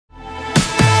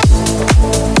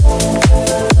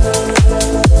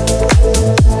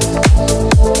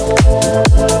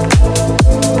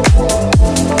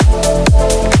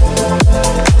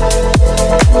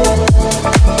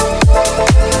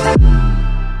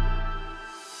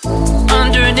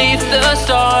the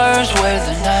stars where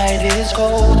the night is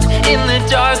cold. In the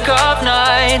dark of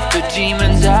night, the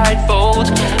demons hide bold.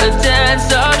 A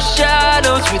dance of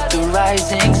shadows with the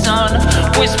rising sun.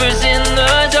 Whispers in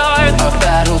the dark, a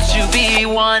battle to be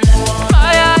won.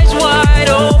 My eyes wide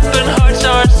open, heart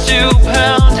starts to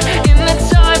pound. In the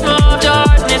time of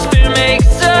darkness, fear makes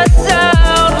a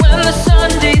sound. When the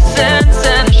sun descends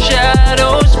and the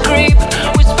shadows creep,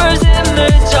 whispers in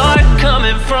the dark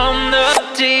coming from the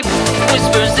deep.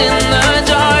 Whispers in the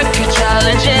dark, a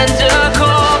challenge and a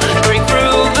call. Break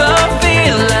through the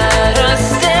fear, let us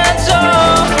stand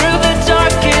tall. Through the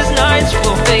darkest nights,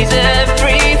 we'll face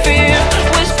every fear.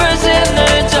 Whispers in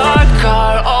the dark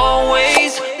are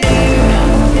always near.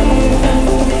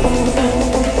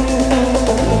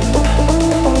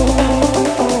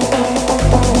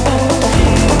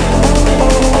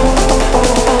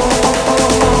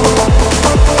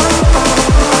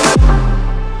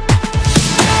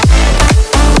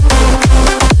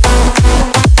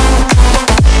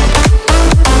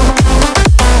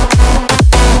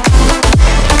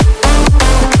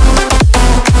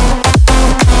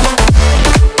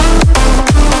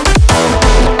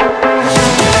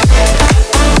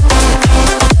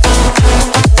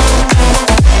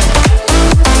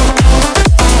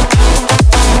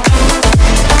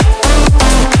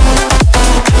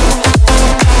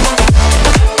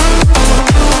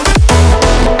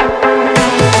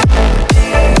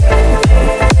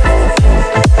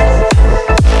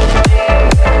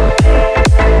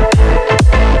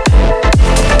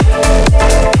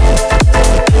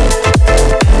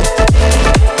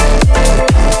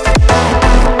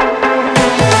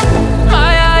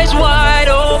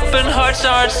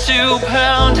 Starts to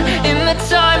pound. In the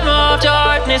time of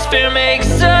darkness, fear makes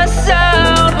a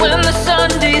sound. When the sun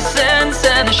descends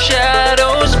and the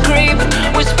shadows creep,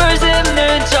 whispers in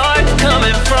the dark